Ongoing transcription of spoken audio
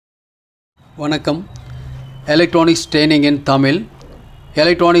வணக்கம். Electronics training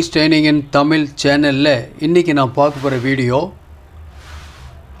இன் தமிழ் சேனலில் இன்றைக்கி நான் பார்க்க போகிற வீடியோ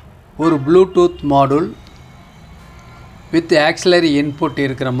ஒரு Bluetooth module with auxiliary input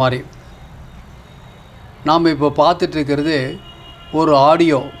இருக்கிற மாதிரி. நாம் இப்போ பார்த்துட்ருக்கிறது ஒரு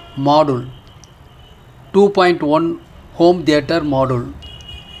audio module 2.1 home theatre module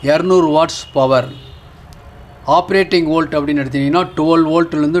 200 watts power. Operating volt அப்படின்னு எடுத்திங்கன்னா 12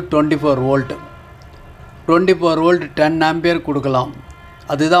 வோல்ட்லேருந்து 24 வோல்ட் 24 வோல்ட் 10 ஆம்பியர் கொடுக்கலாம்.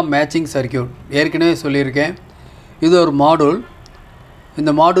 அதுதான் மேட்சிங் சர்க்கியூட். ஏற்கனவே சொல்லியிருக்கேன். இது ஒரு மாடுல்.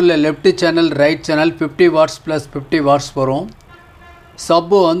 இந்த மாடுலில் left channel right channel 50 watts plus 50 watts வரும்.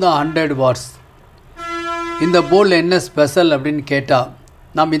 சப்பு வந்து 100 வாட்ஸ். இந்த போர்டில் என்ன ஸ்பெஷல் அப்படின்னு கேட்டால்,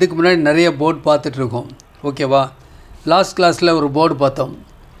 நாம் இதுக்கு முன்னாடி நிறைய போர்டு பார்த்துட்ருக்கோம். ஓகேவா? லாஸ்ட் கிளாஸில் ஒரு போர்டு பார்த்தோம்.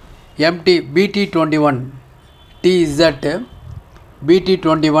 BT21 TZ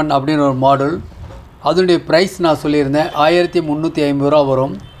BT21 அப்படின்னு ஒரு மாடுல். அதனுடைய ப்ரைஸ் நான் சொல்லியிருந்தேன் 1350 ரூபா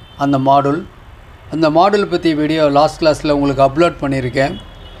வரும் அந்த மாடுல். அந்த மாடுல் பற்றி வீடியோ லாஸ்ட் கிளாஸில் உங்களுக்கு அப்லோட் பண்ணியிருக்கேன்.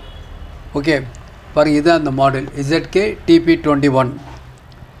 ஓகே பாருங்கள், இதுதான் அந்த மாடுல் ZK TP21.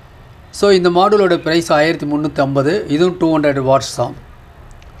 ஸோ இந்த மாடுலோட ப்ரைஸ் 1350. இதுவும் 200 வாட்ஸ் தான்.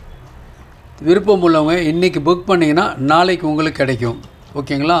 விருப்பம் உள்ளவங்க இன்றைக்கி புக் பண்ணிங்கன்னா நாளைக்கு உங்களுக்கு கிடைக்கும்.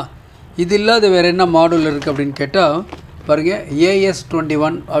 ஓகேங்களா? இது இல்லாத வேறு என்ன மாடுல் இருக்குது அப்படின்னு கேட்டால் பாருங்கள்,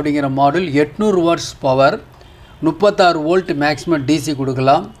 AS21 அப்படிங்கிற module 800 watts power, 36 volt maximum DC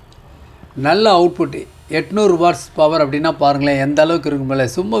கொடுக்கலாம். நல்ல அவுட்புட். 800 வாட்ஸ் பவர் அப்படின்னா பாருங்களேன் எந்த அளவுக்கு இருக்குமில்ல.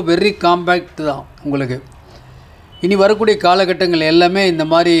 சும்மா வெரி காம்பேக்ட் தான் உங்களுக்கு. இனி வரக்கூடிய காலகட்டங்கள் எல்லாமே இந்த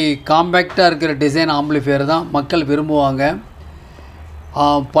மாதிரி காம்பேக்டாக இருக்கிற டிசைன் ஆம்பிளிஃபையர் தான் மக்கள் விரும்புவாங்க.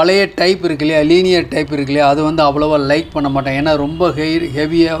 பழைய டைப் இருக்கு இல்லையா, லீனியர் டைப் இருக்கு இல்லையா, அது வந்து அவ்வளோவா லைக் பண்ண மாட்டேன். ஏன்னா ரொம்ப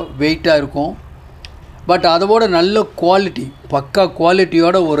ஹெவியாக வெயிட்டாக இருக்கும். பட் அதோட நல்ல குவாலிட்டி, பக்கா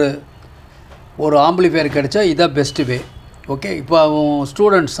குவாலிட்டியோட ஒரு ஆம்பிளிஃபையர் கிடைச்சா இதான் பெஸ்ட்டு வே. ஓகே, இப்போ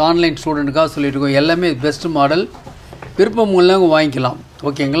ஸ்டூடெண்ட்ஸ் ஆன்லைன் ஸ்டூடெண்ட்டுக்காக சொல்லியிருக்கோம். எல்லாமே பெஸ்ட்டு மாடல். விருப்பம் உள்ளவங்க வாங்கிக்கலாம்.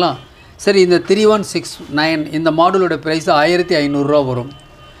 ஓகேங்களா? சரி, இந்த 3169 இந்த மாடலோட ப்ரைஸ் 1500 ரூபா வரும்.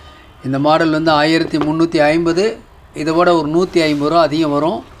 இந்த மாடல் வந்து 1350. இதோட ஒரு 150 ரூபா அதிகம்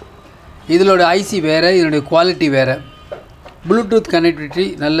வரும். இதோட ஐசி வேறு, இதனுடைய குவாலிட்டி வேறு. ப்ளூடூத் கனெக்டிவிட்டி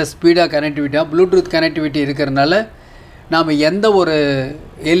நல்ல ஸ்பீடாக கனெக்டிவிட்டியாக ப்ளூடூத் கனெக்டிவிட்டி இருக்கிறனால நாம் எந்த ஒரு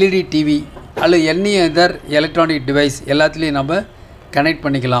எல்இடி டிவி அல்லது எனி அதர் எலக்ட்ரானிக் டிவைஸ் எல்லாத்துலேயும் நம்ம கனெக்ட்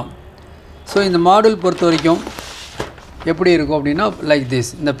பண்ணிக்கலாம். ஸோ இந்த மாடல் பொறுத்த வரைக்கும் எப்படி இருக்கும் அப்படின்னா லைக்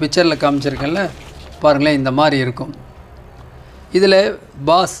திஸ். இந்த பிக்சரில் காமிச்சிருக்கேன்ல பாருங்களேன், இந்த மாதிரி இருக்கும். இதில்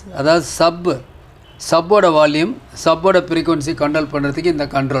பாஸ் அதாவது சப்போட வால்யூம், சப்போட ஃப்ரீக்வன்சி கண்ட்ரோல் பண்ணுறதுக்கு இந்த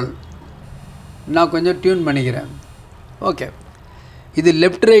கண்ட்ரோல் நான் கொஞ்சம் டியூன் பண்ணிக்கிறேன். ஓகே, இது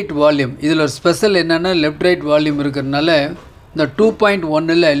லெஃப்ட் ரைட் வால்யூம். இதில் ஒரு ஸ்பெஷல் என்னென்னா லெஃப்ட் ரைட் வால்யூம் இருக்கிறதுனால இந்த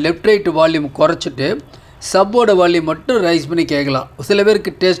 2.1ல் லெஃப்ட் ரைட் வால்யூம் குறைச்சிட்டு சப்போட வால்யூம் மட்டும் ரைஸ் பண்ணி கேட்கலாம். சில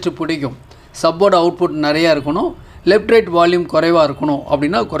பேருக்கு டேஸ்ட்டு பிடிக்கும். சப்போட அவுட்புட் நிறையா இருக்கணும், லெஃப்ட் ரைட் வால்யூம் குறைவாக இருக்கணும்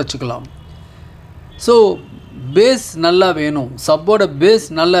அப்படின்னா குறைச்சிக்கலாம். ஸோ பேஸ் நல்லா வேணும், சப்போட பேஸ்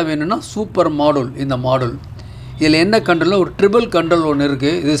நல்லா வேணும்னா சூப்பர் மாடுல் இந்த மாடுல். இதில் என்ன கண்ட்ரோல், ஒரு ட்ரிபிள் கண்ட்ரோல் ஒன்று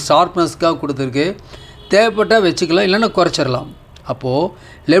இருக்குது. இது ஷார்ப்னஸ்க்காக கொடுத்துருக்கு. தேவைப்பட்டால் வச்சுக்கலாம், இல்லைன்னா குறைச்சிடலாம். அப்போது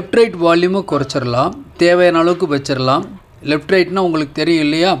லெஃப்ட் ரைட் வால்யூமும் குறைச்சிடலாம், தேவையான அளவுக்கு வச்சிடலாம். லெஃப்ட் ரைட்னால் உங்களுக்கு தெரியும்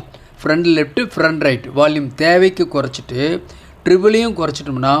இல்லையா, front left front right volume தேவைக்கு குறைச்சிட்டு ட்ரிபிளையும்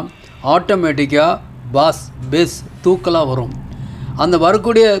குறைச்சிட்டோம்னா ஆட்டோமேட்டிக்காக பேஸ் தூக்கலாக வரும். அந்த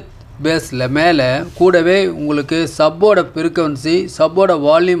வரக்கூடிய பேஸில் மேலே கூடவே உங்களுக்கு சப்போட ஃப்ரீக்வன்சி, சப்போட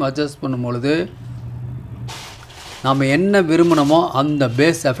வால்யூம் அட்ஜஸ்ட் பண்ணும்பொழுது நம்ம என்ன விரும்பினமோ அந்த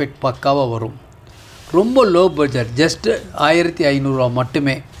பேஸ் எஃபெக்ட் பக்காவாக வரும். ரொம்ப லோ பட்ஜெட், ஜஸ்ட்டு 1500 ரூபா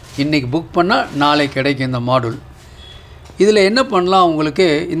மட்டுமே. இன்றைக்கி புக் பண்ணால் நாளை கிடைக்கும் இந்த மாடுல். இதில் என்ன பண்ணலாம், உங்களுக்கு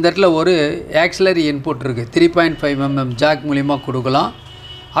இந்த இடத்துல ஒரு ஆக்சிலரி இன்புட் இருக்குது. 3.5 mm ஜாக் மூலிமா கொடுக்கலாம்.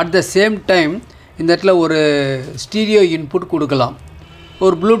 அட் த சேம் டைம் இந்த இடத்துல ஒரு ஸ்டீரியோ இன்புட் கொடுக்கலாம்.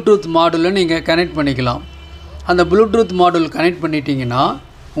 ஒரு ப்ளூடூத் மாடுலில் நீங்கள் கனெக்ட் பண்ணிக்கலாம். அந்த ப்ளூடூத் மாடுல் கனெக்ட் பண்ணிட்டீங்கன்னா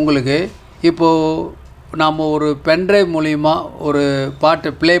உங்களுக்கு இப்போது நாம் ஒரு பென்ட்ரைவ் மூலிமா ஒரு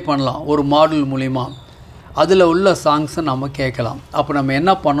பாட்டை ப்ளே பண்ணலாம். ஒரு மாடுல் மூலிமா அதில் உள்ள சாங்ஸை நம்ம கேட்கலாம். அப்போ நம்ம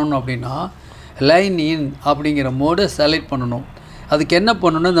என்ன பண்ணணும் அப்படின்னா லைன் இன் அப்படிங்கிற மோடை செலக்ட் பண்ணணும். அதுக்கு என்ன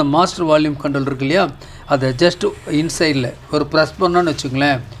பண்ணணும், இந்த மாஸ்டர் வால்யூம் கண்ட்ரோல் இருக்கு இல்லையா, அதை ஜஸ்ட் இன்சைடில் ஒரு ப்ரெஸ் பண்ணோன்னு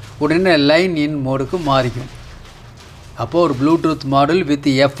வச்சுங்களேன், உடனே லைன் இன் மோடுக்கு மாறிக்கும். அப்போது ஒரு ப்ளூடூத் மாடல் வித்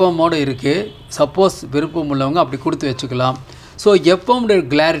எஃப்எம்மோடு இருக்குது. சப்போஸ் விருப்பம் உள்ளவங்க அப்படி கொடுத்து வச்சுக்கலாம். ஸோ எஃப்எம்மோட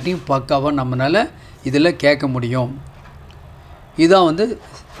கிளாரிட்டியும் பக்காவாக நம்மளால் இதில் கேட்க முடியும். இதுதான் வந்து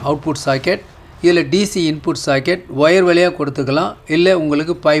அவுட்புட் சாக்கெட். இதில் டிசி இன்புட் சாக்கெட் ஒயர் வழியாக கொடுத்துக்கலாம், இல்லை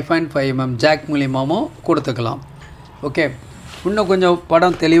உங்களுக்கு 5.5 mm ஜாக் மூலியமாகவும் கொடுத்துக்கலாம். ஓகே, இன்னும் கொஞ்சம்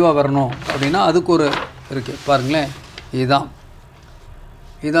படம் தெளிவாக வரணும் அப்படின்னா அதுக்கு ஒரு இருக்குது பாருங்களேன்.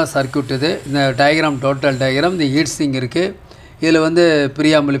 இதுதான் சர்க்யூட். இந்த டயக்ராம் டோட்டல் டயக்ராம். இந்த ஹீட் சிங் இருக்குது. இதில் வந்து ப்ரீ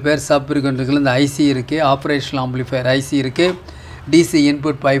ஆம்பிளிஃபையர் சப் இருக்குது. இந்த ஐசி இருக்குது. ஆப்ரேஷனல் ஆம்பிளிஃபையர் ஐசி இருக்குது. டிசி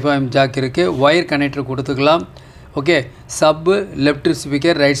இன்புட் 5.5 ஜாக் இருக்குது. ஒயர் கனெக்டர் கொடுத்துக்கலாம். ஓகே, சப்பு லெஃப்ட்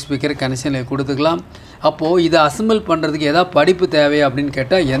ஸ்பீக்கர் ரைட் ஸ்பீக்கர் கனெக்ஷனில் கொடுத்துக்கலாம். அப்போது இதை அசம்பிள் பண்ணுறதுக்கு எதாவது படிப்பு தேவையா அப்படின்னு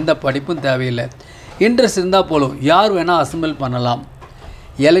கேட்டால் எந்த படிப்பும் தேவையில்லை. இன்ட்ரெஸ்ட் இருந்தால் போலும் யார் வேணால் அசம்பிள் பண்ணலாம்.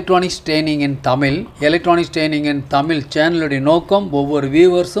 எலக்ட்ரானிக்ஸ் ட்ரைனிங் இன் தமிழ். எலக்ட்ரானிக்ஸ் ட்ரைனிங் இன் தமிழ் சேனலுடைய நோக்கம் ஒவ்வொரு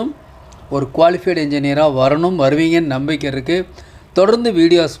வியூவர்ஸும் ஒரு குவாலிஃபைடு இன்ஜினியராக வருவீங்கன்னு நம்பிக்கை இருக்குது. தொடர்ந்து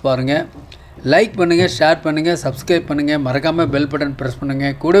வீடியோஸ் பாருங்கள், லைக் பண்ணுங்கள், ஷேர் பண்ணுங்கள், சப்ஸ்கிரைப் பண்ணுங்கள், மறக்காமல் பெல் பட்டன் ப்ரெஸ்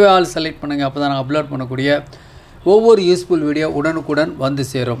பண்ணுங்கள், கூடவே ஆல் செலக்ட் பண்ணுங்கள். அப்போ தான் நான் அப்லோட் பண்ணக்கூடிய ஒவ்வொரு யூஸ்ஃபுல் வீடியோ உடனுக்குடன் வந்து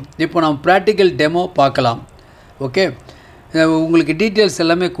சேரும். இப்போ நம்ம ப்ராக்டிக்கல் டெமோ பார்க்கலாம். ஓகே, உங்களுக்கு டீட்டெயில்ஸ்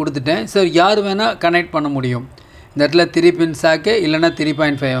எல்லாமே கொடுத்துட்டேன். சார் யார் வேணால் கனெக்ட் பண்ண முடியும். இந்த இடத்துல 3 பின் ஜாக்கு இல்லைனா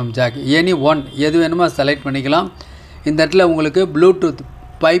 3.5 ஜாக் எனி ஒன் எது வேணுமோ செலக்ட் பண்ணிக்கலாம். இந்த இடத்துல உங்களுக்கு Bluetooth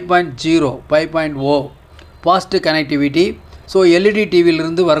 5.0 5.0 fast connectivity. So LED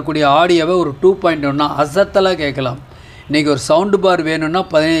டிவியிலிருந்து வரக்கூடிய ஆடியோவை ஒரு 2.1 அசத்தலாக கேட்கலாம். இன்றைக்கி ஒரு சவுண்டு பார் வேணும்னா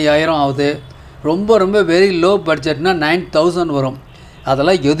 15,000 ஆகுது. ரொம்ப வெரி லோ பட்ஜெட்னா 9,000 வரும்.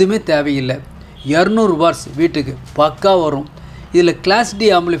 அதெல்லாம் எதுவுமே தேவையில்லை. 200 வாட்ஸ் வீட்டுக்கு பக்கா வரும். இதில் கிளாஸ் டி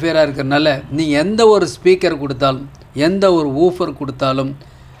ஆம்பிளிஃபையராக இருக்கிறனால நீங்கள் எந்த ஒரு ஸ்பீக்கர் கொடுத்தாலும் எந்த ஒரு ஊஃபர் கொடுத்தாலும்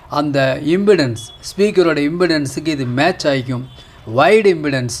அந்த இம்பிடன்ஸ் ஸ்பீக்கரோட இம்பிடன்ஸுக்கு இது மேட்ச் ஆகிக்கும். வைடு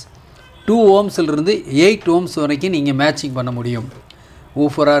இம்பிடன்ஸ் 2 ohmஸ்லேருந்து 8 ohms வரைக்கும் நீங்கள் மேட்சிங் பண்ண முடியும்.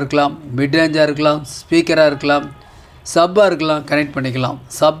 ஊஃபராக இருக்கலாம், மிட் ரேஞ்சாக இருக்கலாம், ஸ்பீக்கராக இருக்கலாம், சப்பாக இருக்கலாம், கனெக்ட் பண்ணிக்கலாம்.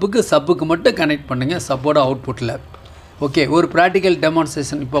 சப்புக்கு மட்டும் கனெக்ட் பண்ணுங்கள் சப்போட அவுட்புட்டில். ஓகே, ஒரு ப்ராக்டிக்கல்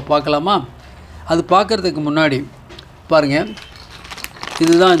டெமான்ஸ்ட்ரேஷன் இப்போ பார்க்கலாமா? அது பார்க்குறதுக்கு முன்னாடி பாருங்கள்,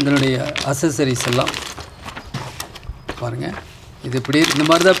 இதுதான் இதனுடைய அசசரிஸ் எல்லாம் பாருங்கள். இது இப்படி இந்த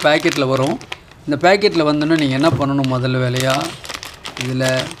மாதிரி தான் பேக்கெட்டில் வரும். இந்த பேக்கெட்டில் வந்தோன்னா நீங்கள் என்ன பண்ணணும் முதல்ல வேலையாக,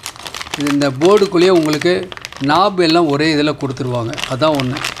 இந்த போர்டுக்குள்ளேயே உங்களுக்கு நாப் எல்லாம் ஒரே இதில் கொடுத்துருவாங்க. அதான்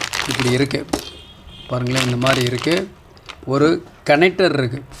ஒன்று இப்படி இருக்குது பாருங்களேன். இந்த மாதிரி இருக்குது. ஒரு கனெக்டர்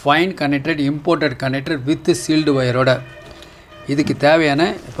இருக்குது, fine connected imported connector with sealed ஒயரோட. இதுக்கு தேவையான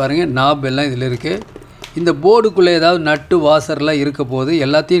பாருங்கள் நாப் எல்லாம் இதில் இருக்குது. இந்த போர்டுக்குள்ளே ஏதாவது நட்டு வாசர்லாம் இருக்க போது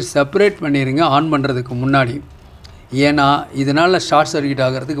எல்லாத்தையும் செப்பரேட் பண்ணிடுங்க ஆன் பண்ணுறதுக்கு முன்னாடி. ஏன்னா இதனால் ஷார்ட் சர்க்யூட்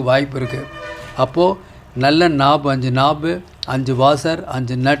ஆகிறதுக்கு வாய்ப்பு இருக்குது. அப்போது நல்ல நாப் 5 நாப்பு 5 வாசர்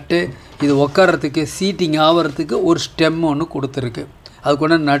 5 நட்டு, இது உட்காரத்துக்கு சீட்டிங் ஆகிறதுக்கு ஒரு ஸ்டெம் ஒன்று கொடுத்துருக்கு. அது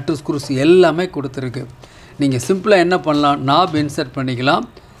கூட நட்டு ஸ்க்ரூஸ் எல்லாமே கொடுத்துருக்கு. நீங்கள் சிம்பிளாக என்ன பண்ணலாம், நாப் இன்சர்ட் பண்ணிக்கலாம்.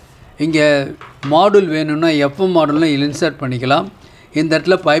 இங்கே மாடுல் வேணும்னா எஃப்எம் மாடுல்னால் இன்சர்ட் பண்ணிக்கலாம். இந்த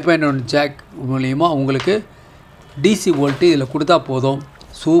இடத்துல 5.1 ஜாக் மூலிமா உங்களுக்கு டிசி வோல்ட்டு இதில் கொடுத்தா போதும்,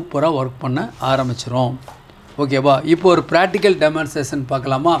 சூப்பராக ஒர்க் பண்ண ஆரம்பிச்சிடும். ஓகேவா? இப்போ ஒரு ப்ராக்டிக்கல் டெமான்ஸ்ட்ரேஷன்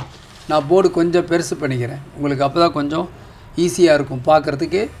பார்க்கலாமா? நான் போர்டு கொஞ்சம் பெருசு பண்ணிக்கிறேன் உங்களுக்கு, அப்போ தான் கொஞ்சம் ஈஸியாக இருக்கும்,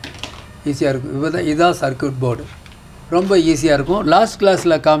 பார்க்குறதுக்கு ஈஸியாக இருக்கும். இதுதான் சர்க்யூட் போர்டு, ரொம்ப ஈஸியாக இருக்கும். லாஸ்ட்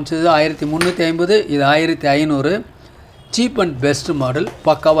கிளாஸில் காமிச்சது 1350, இது 1500. சீப் அண்ட் பெஸ்ட் மாடல்,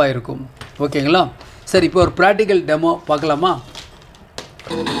 பக்காவாக இருக்கும். ஓகேங்களா? சரி, இப்போ ஒரு ப்ராக்டிக்கல் டெமோ பார்க்கலாமா?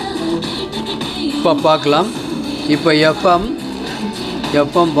 இப்போ பார்க்கலாம். இப்போ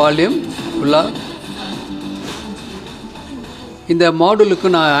எஃப்எம் வால்யூம் ஃபுல்லாக. இந்த மாடுலுக்கு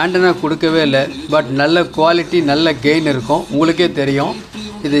நான் ஆண்டனா கொடுக்கவே இல்லை, பட் நல்ல குவாலிட்டி நல்ல கெயின் இருக்கும். உங்களுக்கே தெரியும்,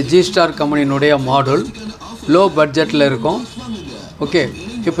 இது ஜி-ஸ்டார் கம்பெனியினுடைய மாடுல், லோ பட்ஜெட்டில் இருக்கும். ஓகே,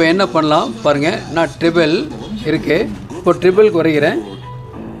 இப்போ என்ன பண்ணலாம் பாருங்கள். நான் ட்ரிபிள் இருக்குது, இப்போ ட்ரிபிள் குறைக்கிறேன்.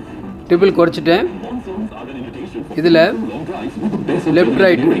 ட்ரிபிள் குறைச்சிட்டேன். இதில் லெஃப்ட்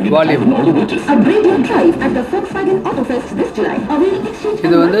ரைட் வால்யூம்,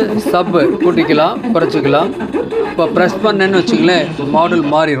 இது வந்து சப் கூட்டிக்கலாம் குறைச்சிக்கலாம். இப்போ ப்ரெஸ் பண்ணேன்னு வச்சுங்களேன், மாடல்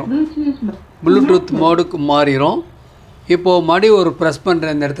மாறிடும், ப்ளூடூத் மோடுக்கு மாறிடும். இப்போது மறுபடி ஒரு ப்ரெஸ்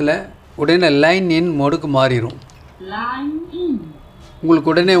பண்ணுற இந்த இடத்துல உடனே லைன் இன் மோடுக்கு மாறிடும்.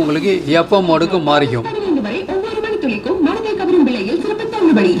 உங்களுக்கு எஃப்எம் மோடுக்கு மாறிக்கும்.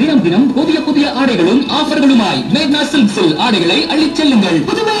 தினம் தினம் புதிய புதிய ஆடைகளும் ஆஃபர்களுமாய் மேக்னா சில்க்ஸில் ஆடைகளை அள்ளிச் செல்லுங்கள்.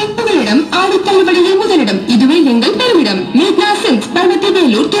 புதுவையின் புகலிடம் ஆடி தள்ளுபடியில் முதலிடம். இதுவே எங்கள் பெருமிடம். மேக்னா சில்க்ஸ், பரமத்தி,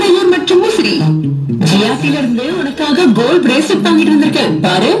 வேலூர், துறையூர் மற்றும் முசிறி. ஜிஆர்டியிலிருந்து உனக்காக கோல்ட் பிரேஸ்லெட் வாங்கிட்டு வந்திருக்கேன்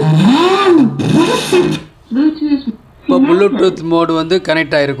பாரு. இப்போ ப்ளூடூத் மோடு வந்து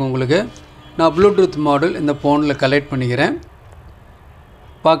கனெக்ட் ஆகிருக்கும் உங்களுக்கு. நான் ப்ளூடூத் மாடல் இந்த ஃபோனில் கலெக்ட் பண்ணிக்கிறேன்.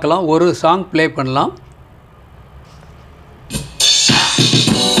 பார்க்கலாம், ஒரு சாங் ப்ளே பண்ணலாம்.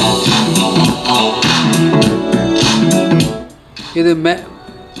 இது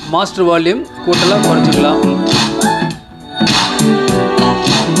மாஸ்டர் வால்யூம் கூட்டலாம் குறைச்சிக்கலாம்.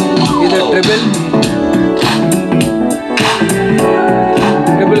 இது ட்ரிபிள்,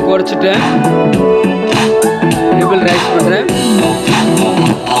 ட்ரிபிள் குறைச்சிட்டேன், ட்ரிபிள் ரைஸ் பண்ணுறேன்.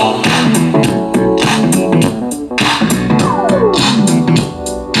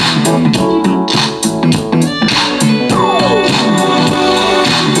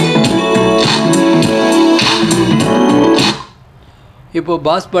 இப்போது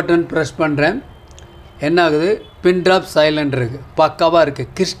பாஸ் பட்டன் ப்ரெஸ் பண்ணுறேன். என்ன ஆகுது, பின் ட்ராப் சைலண்ட் இருக்குது, பக்காவாக இருக்குது,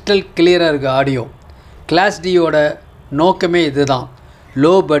 கிறிஸ்டல் கிளியராக இருக்குது ஆடியோ. கிளாஸ் டியோட நோக்கமே இது தான்.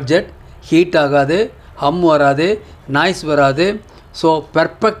 லோ பட்ஜெட், ஹீட் ஆகாது, ஹம் வராது, நாய்ஸ் வராது. ஸோ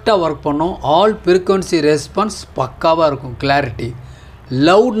பெர்ஃபெக்டாக ஒர்க் பண்ணோம். ஆல் ஃப்ரீக்வன்சி ரெஸ்பான்ஸ் பக்காவாக இருக்கும். கிளாரிட்டி,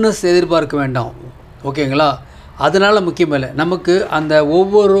 லவுட்னஸ் எதிர்பார்க்க வேண்டாம். ஓகேங்களா? அதனால் முக்கியமில்லை, நமக்கு அந்த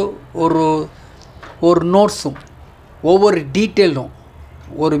ஒவ்வொரு நோட்ஸும் ஒவ்வொரு டீட்டெயிலும்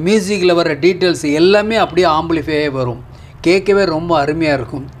ஒரு மியூசிக்கில் வர டீட்டெயில்ஸ் எல்லாமே அப்படியே ஆம்பிளிஃபையே வரும். கேட்கவே ரொம்ப அருமையாக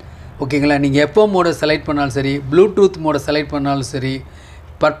இருக்கும். ஓகேங்களா? நீங்கள் எப்போ மோடை செலக்ட் பண்ணாலும் சரி, ப்ளூடூத் மோடை செலக்ட் பண்ணாலும் சரி,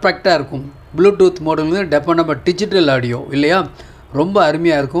 பர்ஃபெக்டாக இருக்கும். ப்ளூடூத் மோடில் டெஃபினட்டாக டிஜிட்டல் ஆடியோ இல்லையா, ரொம்ப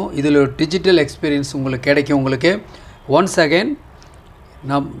அருமையாக இருக்கும். இதில் ஒரு டிஜிட்டல் எக்ஸ்பீரியன்ஸ் உங்களுக்கு கிடைக்கும். உங்களுக்கு ஒன்ஸ் அகைன்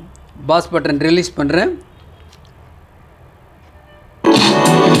நான் பாஸ் பட்டன் ரிலீஸ் பண்ணுறேன்.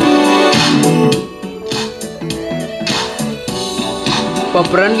 இப்போ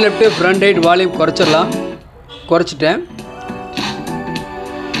front left front right volume குறைச்சிடலாம். குறைச்சிட்டேன்.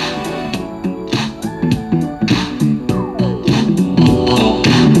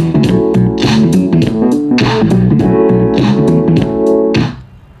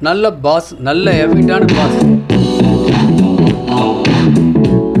 நல்ல பாஸ், நல்ல எஃபெக்டான pass.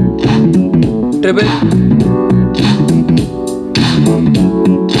 Triple,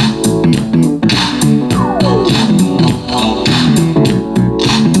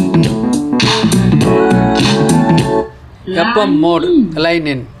 FM mode, line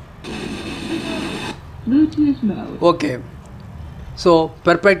in. Okay, so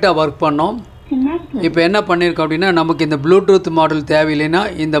பெர்ஃபெக்டாக ஒர்க் பண்ணோம். இப்போ என்ன பண்ணியிருக்கோம் அப்படின்னா, நமக்கு இந்த ப்ளூடூத் மாடல் தேவையில்லைன்னா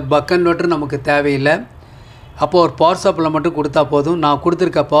இந்த பக் கன்வெர்ட்டர் நமக்கு தேவையில்லை. அப்போது ஒரு பவர் சப்ளை மட்டும் கொடுத்தா போதும். நான்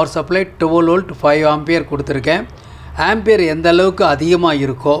கொடுத்துருக்க பவர் சப்ளை 12 வோல்ட் 5 ஆம்பியர் கொடுத்துருக்கேன். ஆம்பியர் எந்த அளவுக்கு அதிகமாக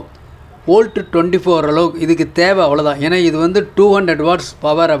இருக்கோ வோல்ட் 24 அளவுக்கு இதுக்கு தேவை, அவ்வளோதான். ஏன்னா இது வந்து 200 வாட்ஸ்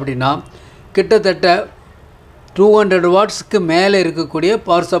பவர் அப்படின்னா கிட்டத்தட்ட 200 வாட்ஸுக்கு மேலே இருக்கக்கூடிய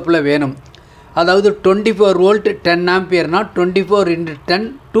பவர் சப்ளை வேணும். அதாவது 24 வோல்ட் 10 ஆம்பியர்னால் 24 × 10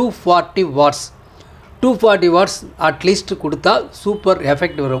 240 வாட்ஸ். 240 வாட்ஸ் அட்லீஸ்ட் கொடுத்தா சூப்பர்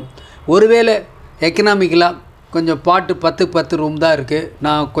எஃபெக்ட் வரும். ஒருவேளை எக்கனாமிக்கலாக கொஞ்சம் பாட்டு 10 ரூம் தான் இருக்குது,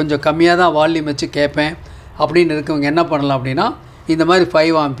 நான் கொஞ்சம் கம்மியாக தான் வால்யூம் வச்சு கேட்பேன் அப்படின்னு இருக்கவங்க என்ன பண்ணலாம் அப்படின்னா, இந்த மாதிரி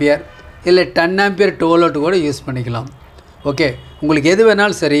 5 ஆம்பியர் இல்லை 10 ஆம்பியர் 12 வோல்ட் கூட யூஸ் பண்ணிக்கலாம். ஓகே, உங்களுக்கு எது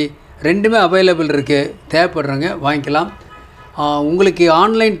வேணாலும் சரி, ரெண்டுமே அவைலபிள் இருக்குது. தேவைப்படுறவங்க வாங்கிக்கலாம். உங்களுக்கு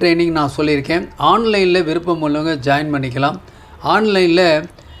ஆன்லைன் ட்ரைனிங் நான் சொல்லியிருக்கேன். ஆன்லைனில் விருப்பம் உள்ளவங்க ஜாயின் பண்ணிக்கலாம். ஆன்லைனில்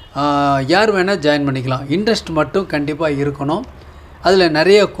யார் வேணால் ஜாயின் பண்ணிக்கலாம். இன்ட்ரெஸ்ட் மட்டும் கண்டிப்பாக இருக்கணும். அதில்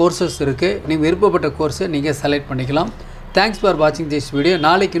நிறைய கோர்சஸ் இருக்குது. நீங்கள் விருப்பப்பட்ட கோர்ஸை நீங்கள் செலக்ட் பண்ணிக்கலாம். தேங்க்ஸ் ஃபார் வாட்சிங் திஸ் வீடியோ.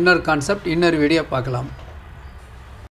 நாளைக்கு இன்னொரு கான்செப்ட், இன்னொரு வீடியோ பார்க்கலாம்.